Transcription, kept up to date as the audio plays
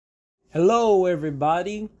Hello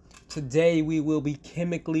everybody, today we will be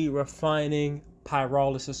chemically refining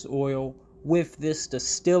pyrolysis oil with this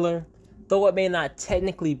distiller. Though it may not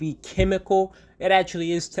technically be chemical, it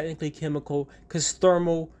actually is technically chemical because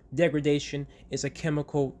thermal degradation is a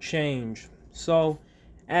chemical change. So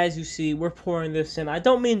as you see, we're pouring this in. I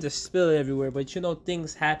don't mean to spill it everywhere, but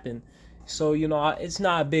things happen. So it's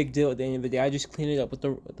not a big deal at the end of the day. I just clean it up with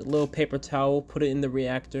the little paper towel, put it in the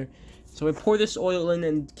reactor. So we pour this oil in,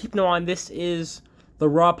 and keep in mind this is the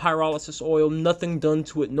raw pyrolysis oil, nothing done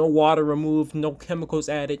to it, no water removed, no chemicals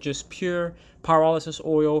added, just pure pyrolysis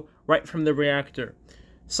oil right from the reactor.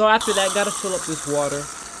 So after that, gotta fill up this water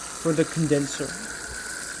for the condenser.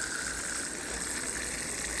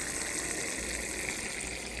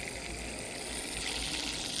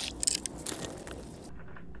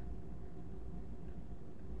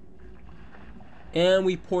 And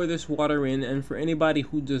we pour this water in, and for anybody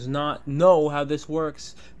who does not know how this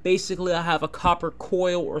works, basically I have a copper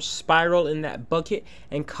coil or spiral in that bucket,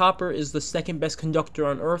 and copper is the second best conductor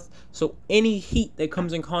on earth, so any heat that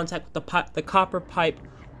comes in contact with the copper pipe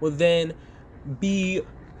will then be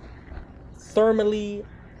thermally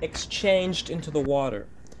exchanged into the water.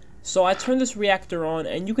 So I turn this reactor on,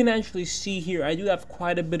 and you can actually see here I do have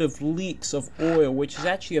quite a bit of leaks of oil, which is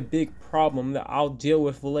actually a big problem that I'll deal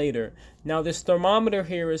with later. Now this thermometer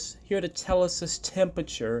here is here to tell us this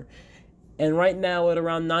temperature, and right now at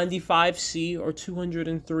around 95 C or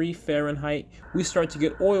 203 Fahrenheit we start to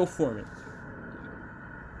get oil forming.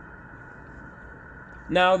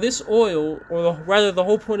 Now this oil, or rather the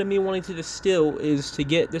whole point of me wanting to distill is to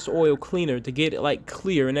get this oil cleaner, to get it like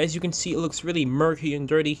clear, and as you can see it looks really murky and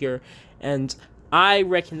dirty here, and I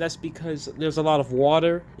reckon that's because there's a lot of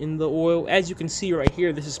water in the oil. As you can see right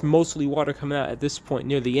here, this is mostly water coming out at this point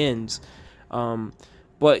near the ends.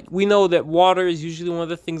 But we know that water is usually one of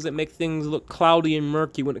the things that make things look cloudy and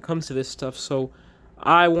murky when it comes to this stuff, so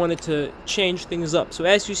I wanted to change things up. So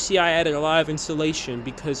as you see, I added a lot of insulation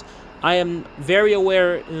because I am very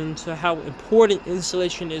aware into how important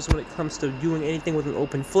insulation is when it comes to doing anything with an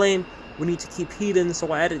open flame. We need to keep heat in,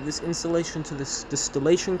 so I added this insulation to this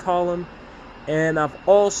distillation column. And I've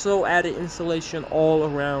also added insulation all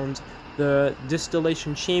around the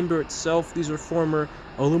distillation chamber itself. These are former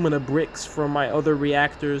alumina bricks from my other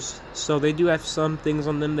reactors, so they do have some things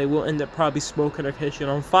on them. They will end up probably smoking or catching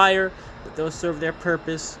on fire, but they'll serve their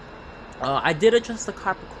purpose. I did adjust the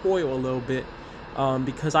copper coil a little bit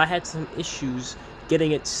because I had some issues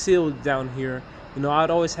getting it sealed down here.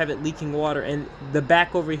 I'd always have it leaking water, and the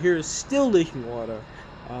back over here is still leaking water.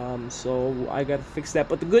 So I gotta fix that.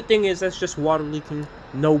 But the good thing is that's just water leaking,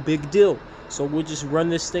 no big deal. So we'll just run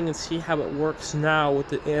this thing and see how it works now with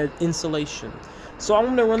the insulation. So I'm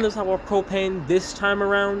gonna run this out of propane this time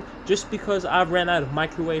around, just because I've ran out of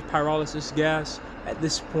microwave pyrolysis gas at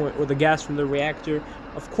this point, or the gas from the reactor.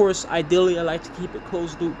 Of course, ideally I like to keep it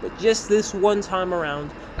closed loop, but just this one time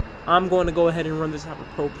around, I'm going to go ahead and run this out of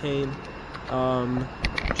propane.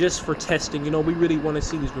 Just for testing. We really want to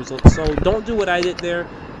see these results, so don't do what I did there.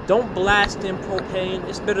 Don't blast in propane.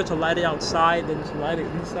 It's better to light it outside than to light it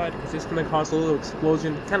inside, because it's going to cause a little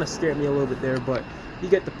explosion. It kind of scared me a little bit there, but you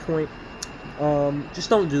get the point. Just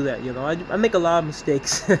don't do that. I make a lot of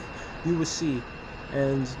mistakes. You will see,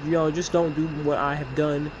 and just don't do what I have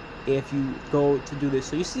done if you go to do this.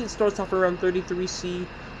 So you see it starts off around 33 C,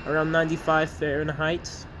 around 95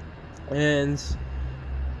 Fahrenheit, and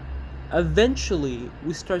eventually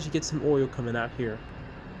we start to get some oil coming out here.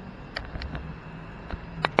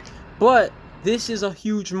 But this is a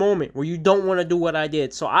huge moment where you don't want to do what I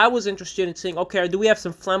did. So I was interested in saying, okay, do we have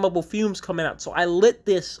some flammable fumes coming out? So I lit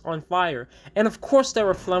this on fire, and of course there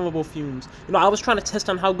were flammable fumes. I was trying to test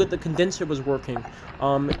on how good the condenser was working,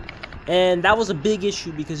 and that was a big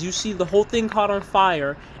issue because you see the whole thing caught on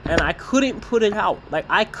fire, and I couldn't put it out. Like,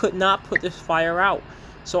 I could not put this fire out.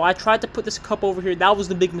 So I tried to put this cup over here. That was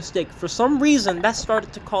the big mistake. For some reason, that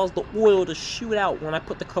started to cause the oil to shoot out when I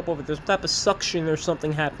put the cup over there. Some type of suction or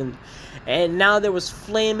something happened. And now there was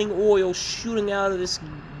flaming oil shooting out of this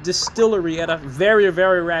distillery at a very,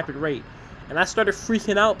 very rapid rate. And I started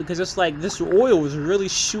freaking out because it's like this oil was really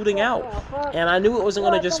shooting out. And I knew it wasn't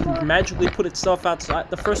going to just magically put itself out. So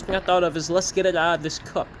the first thing I thought of is, let's get it out of this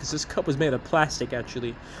cup, because this cup was made of plastic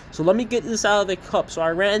actually. So let me get this out of the cup. So I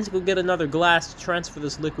ran to go get another glass to transfer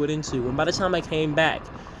this liquid into. And by the time I came back,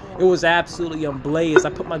 it was absolutely ablaze. I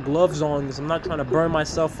put my gloves on because I'm not trying to burn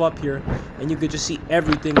myself up here, and you could just see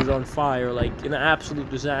everything is on fire, like an absolute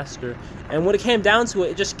disaster. And when it came down to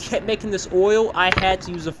it just kept making this oil. I had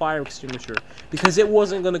to use a fire extinguisher because it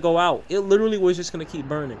wasn't going to go out. It literally was just going to keep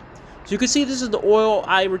burning. So you can see this is the oil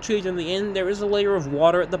I retrieved in the end. There is a layer of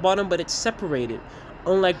water at the bottom, but it's separated.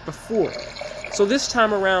 unlike before. So this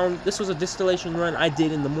time around, this was a distillation run I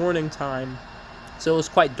did in the morning time, so it was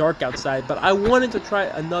quite dark outside, but I wanted to try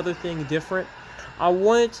another thing different. I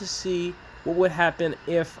wanted to see what would happen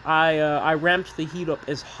if I ramped the heat up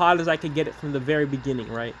as hot as I could get it from the very beginning,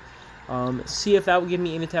 right? See if that would give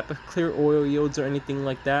me any type of clear oil yields or anything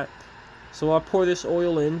like that. So I'll pour this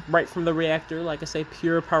oil in right from the reactor, like I say,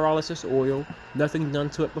 pure pyrolysis oil, nothing done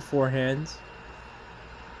to it beforehand.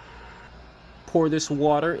 Pour this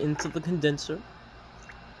water into the condenser.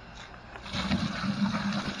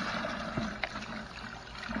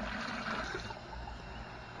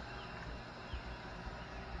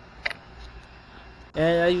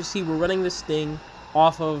 And as you see, we're running this thing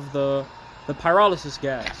off of the pyrolysis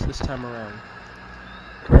gas this time around.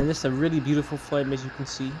 And it's a really beautiful flame, as you can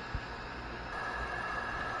see.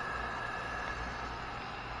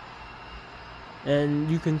 And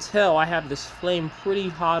you can tell I have this flame pretty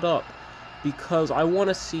hot up because I want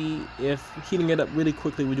to see if heating it up really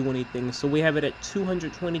quickly would do anything. So we have it at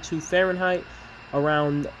 222 Fahrenheit,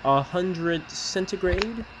 around 100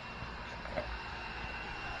 centigrade.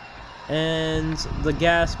 And the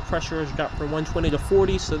gas pressure has got from 120 to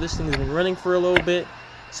 40, so this thing has been running for a little bit.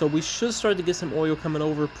 So we should start to get some oil coming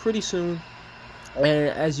over pretty soon. And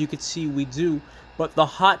as you can see, we do. But the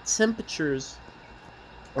hot temperatures,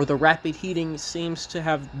 or the rapid heating, seems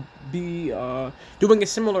to be doing a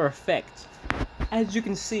similar effect. As you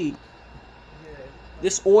can see,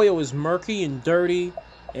 this oil is murky and dirty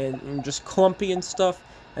and just clumpy and stuff,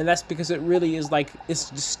 and that's because it really is like it's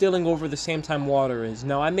distilling over the same time water is.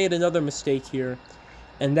 Now I made another mistake here,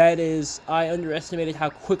 and that is I underestimated how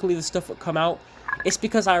quickly the stuff would come out. It's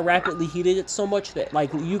because I rapidly heated it so much that,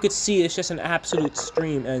 like, you could see it's just an absolute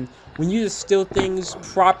stream. And when you distill things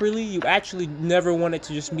properly, you actually never want it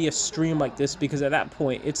to just be a stream like this, because at that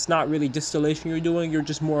point it's not really distillation you're doing, you're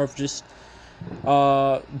just more of just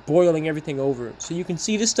boiling everything over. So you can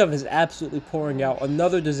see this stuff is absolutely pouring out.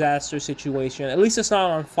 Another disaster situation. At least it's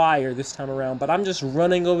not on fire this time around, but I'm just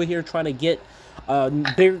running over here trying to get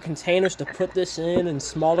bigger containers to put this in and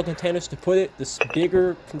smaller containers to put it. This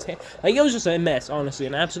bigger container, like, it was just a mess, honestly,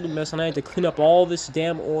 an absolute mess, and I had to clean up all this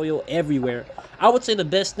damn oil everywhere. I would say the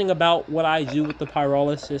best thing about what I do with the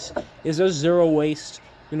pyrolysis is there's zero waste.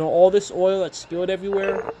 You know, all this oil that's spilled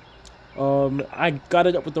everywhere, I got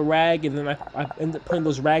it up with the rag, and then I ended up putting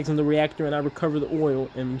those rags in the reactor, and I recover the oil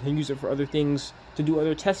and can use it for other things, to do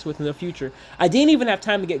other tests with in the future. I didn't even have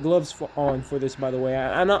time to get gloves on for this, by the way.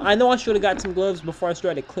 I know I should have got some gloves before I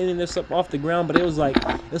started cleaning this up off the ground, but it was like,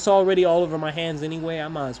 it's already all over my hands anyway. I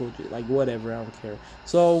might as well, like, whatever, I don't care.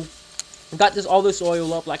 So got all this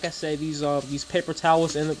oil up. Like I said, these paper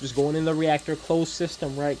towels end up just going in the reactor, closed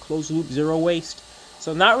system, right? Closed loop, zero waste.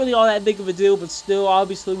 So not really all that big of a deal, but still,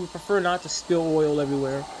 obviously, we prefer not to spill oil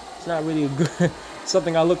everywhere. It's not really a good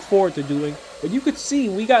something I look forward to doing. But you could see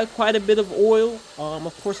we got quite a bit of oil.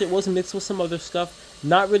 Of course, it was mixed with some other stuff,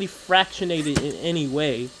 not really fractionated in any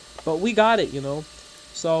way, but we got it, you know.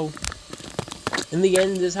 So in the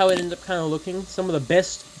end, this is how it ended up kind of looking. Some of the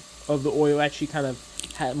best of the oil actually kind of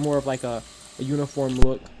had more of like a uniform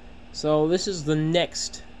look. So this is the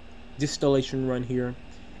next distillation run here.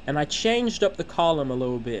 And I changed up the column a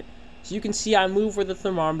little bit. So you can see I moved where the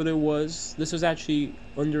thermometer was. This was actually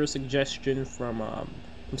under a suggestion from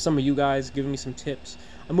some of you guys giving me some tips.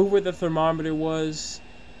 I moved where the thermometer was,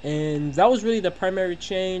 and that was really the primary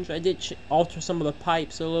change. I did alter some of the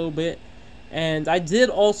pipes a little bit, and I did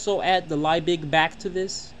also add the Liebig back to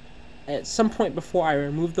this at some point before I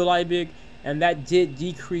removed the Liebig, and that did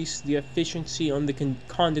decrease the efficiency on the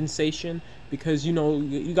condensation. Because, you know,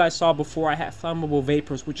 you guys saw before I had flammable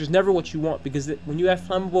vapors, which is never what you want, because when you have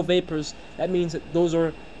flammable vapors, that means that those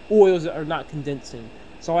are oils that are not condensing.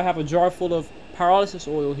 So I have a jar full of pyrolysis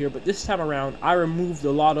oil here, but this time around, I removed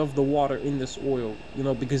a lot of the water in this oil, you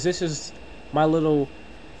know, because this is my little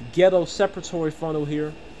ghetto separatory funnel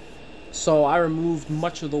here. So I removed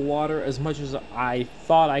much of the water, as much as I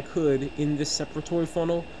thought I could, in this separatory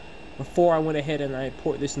funnel before I went ahead and I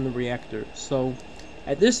poured this in the reactor. So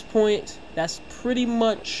at this point, that's pretty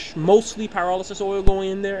much mostly pyrolysis oil going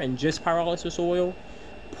in there, and just pyrolysis oil.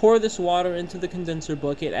 Pour this water into the condenser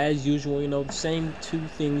bucket as usual, you know, the same two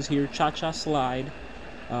things here, cha-cha slide.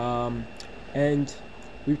 And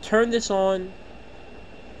we turn this on.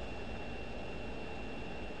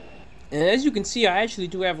 And as you can see, I actually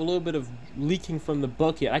do have a little bit of leaking from the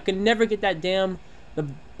bucket. I could never get that the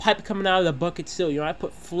pipe coming out of the bucket seal. You know, I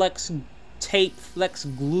put flex tape, flex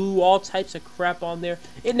glue, all types of crap on there.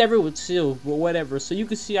 It never would seal, but whatever. So you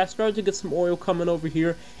can see I started to get some oil coming over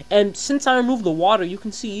here, and since I removed the water, you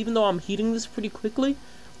can see even though I'm heating this pretty quickly,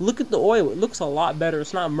 look at the oil. It looks a lot better.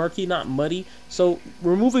 It's not murky, not muddy. So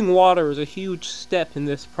removing water is a huge step in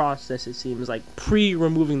this process, it seems, like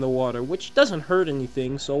pre-removing the water, which doesn't hurt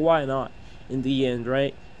anything, so why not in the end,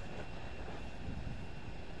 right?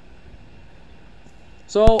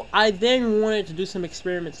 So I then wanted to do some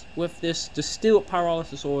experiments with this distilled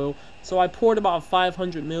pyrolysis oil. So I poured about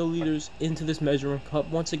 500 milliliters into this measuring cup,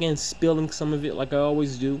 once again spilling some of it like I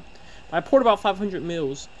always do. I poured about 500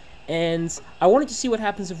 mils, and I wanted to see what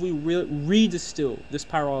happens if we re-distill this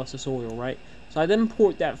pyrolysis oil, right? So I then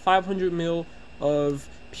poured that 500 ml of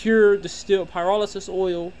pure distilled pyrolysis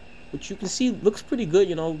oil, which you can see looks pretty good,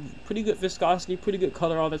 you know, pretty good viscosity, pretty good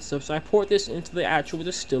color, all that stuff. So I poured this into the actual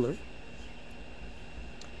distiller.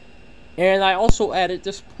 And I also added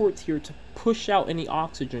this port here to push out any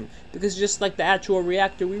oxygen, because just like the actual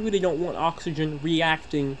reactor, we really don't want oxygen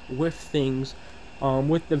reacting with things,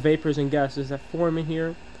 with the vapors and gases that form in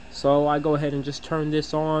here. So I go ahead and just turn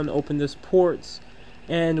this on, open this ports,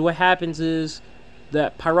 and what happens is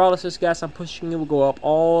that pyrolysis gas I'm pushing, it will go up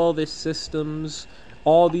all these systems,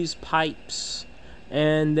 all these pipes,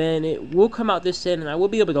 and then it will come out this end, and I will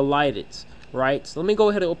be able to light it, right? So let me go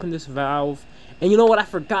ahead and open this valve. And you know what, I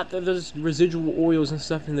forgot that there's residual oils and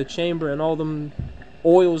stuff in the chamber, and all them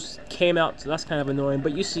oils came out, so that's kind of annoying.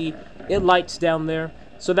 But you see, it lights down there,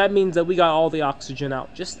 so that means that we got all the oxygen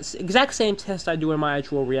out. Just the exact same test I do in my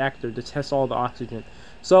actual reactor to test all the oxygen.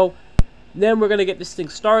 So then we're going to get this thing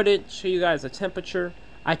started, show you guys the temperature.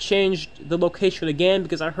 I changed the location again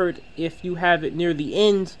because I heard if you have it near the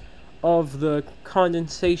end of the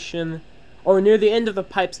condensation, or near the end of the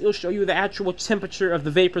pipes, it'll show you the actual temperature of the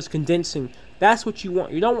vapors condensing. That's what you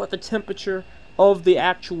want. You don't want the temperature of the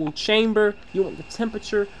actual chamber. You want the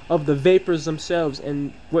temperature of the vapors themselves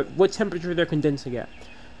and what temperature they're condensing at.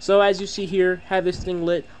 So as you see here, have this thing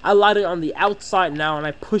lit. I light it on the outside now, and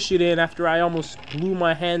I push it in after I almost blew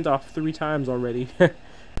my hand off 3 times already.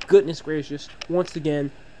 Goodness gracious. Once again,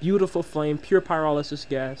 beautiful flame, pure pyrolysis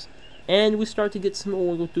gas. And we start to get some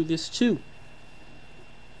oil through this too.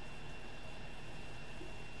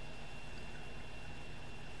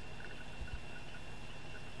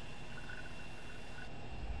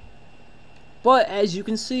 But as you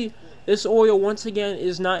can see, this oil once again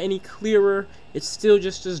is not any clearer. It's still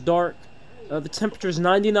just as dark. The temperature is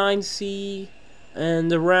 99 C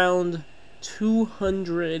and around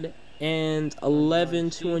 211,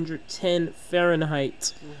 210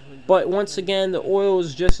 Fahrenheit. But once again, the oil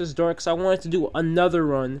is just as dark, so I wanted to do another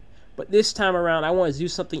run. But this time around, I wanted to do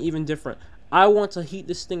something even different. I want to heat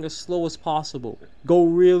this thing as slow as possible. Go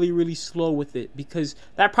really, really slow with it, because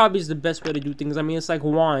that probably is the best way to do things. I mean, it's like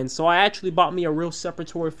wine. So I actually bought me a real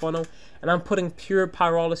separatory funnel, and I'm putting pure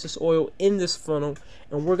pyrolysis oil in this funnel,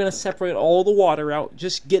 and we're going to separate all the water out.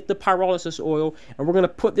 Just get the pyrolysis oil, and we're going to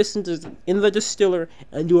put this in the distiller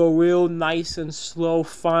and do a real nice and slow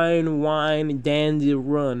fine wine dandy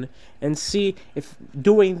run, and see if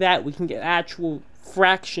doing that we can get actual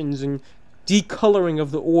fractions and decoloring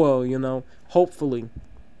of the oil, you know, hopefully.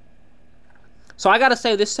 So I gotta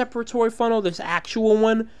say, this separatory funnel, this actual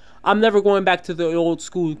one, I'm never going back to the old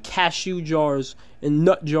school cashew jars and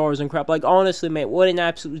nut jars and crap. Like, honestly, man, what an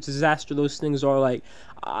absolute disaster those things are. Like,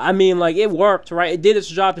 I mean, like, it worked, right? It did its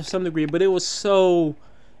job to some degree, but it was so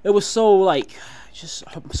like, just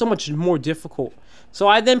so much more difficult. So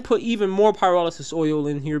I then put even more pyrolysis oil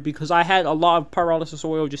in here because I had a lot of pyrolysis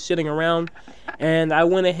oil just sitting around, and I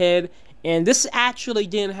went ahead, and this actually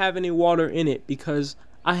didn't have any water in it because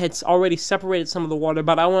I had already separated some of the water,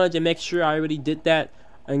 but I wanted to make sure I already did that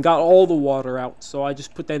and got all the water out. So I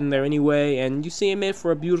just put that in there anyway, and you see it made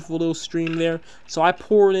for a beautiful little stream there. So I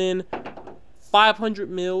poured in 500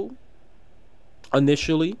 ml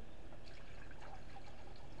initially.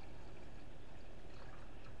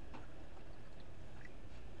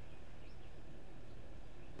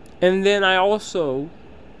 And then I also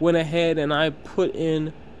went ahead and I put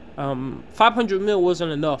in 500 ml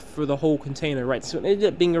wasn't enough for the whole container, right? So it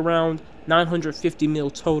ended up being around 950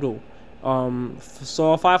 ml total.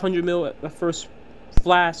 So 500 ml at the first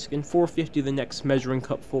flask and 450 the next measuring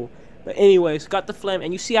cup full. But anyways, got the flame,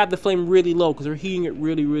 and you see I have the flame really low because we're heating it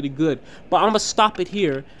really, really good. But I'm gonna stop it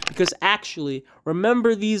here because actually,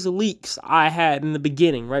 remember these leaks I had in the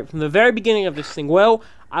beginning, right? From the very beginning of this thing. Well,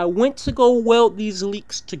 I went to go weld these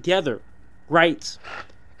leaks together, right?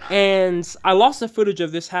 And I lost the footage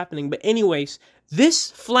of this happening, but anyways, this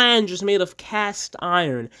flange is made of cast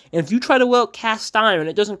iron, and if you try to weld cast iron,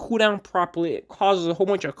 it doesn't cool down properly. It causes a whole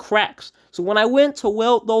bunch of cracks. So when I went to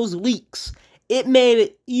weld those leaks, it made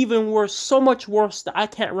it even worse, so much worse that I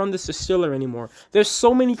can't run this distiller anymore. There's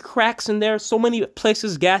so many cracks in there, so many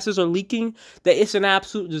places gases are leaking that it's an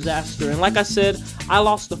absolute disaster. And like I said, I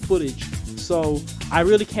lost the footage, so I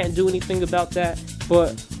really can't do anything about that.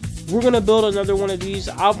 But we're gonna build another one of these.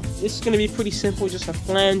 It's gonna be pretty simple, just a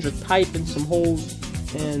flange, a pipe, and some holes.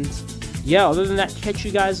 And yeah, other than that, catch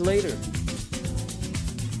you guys later.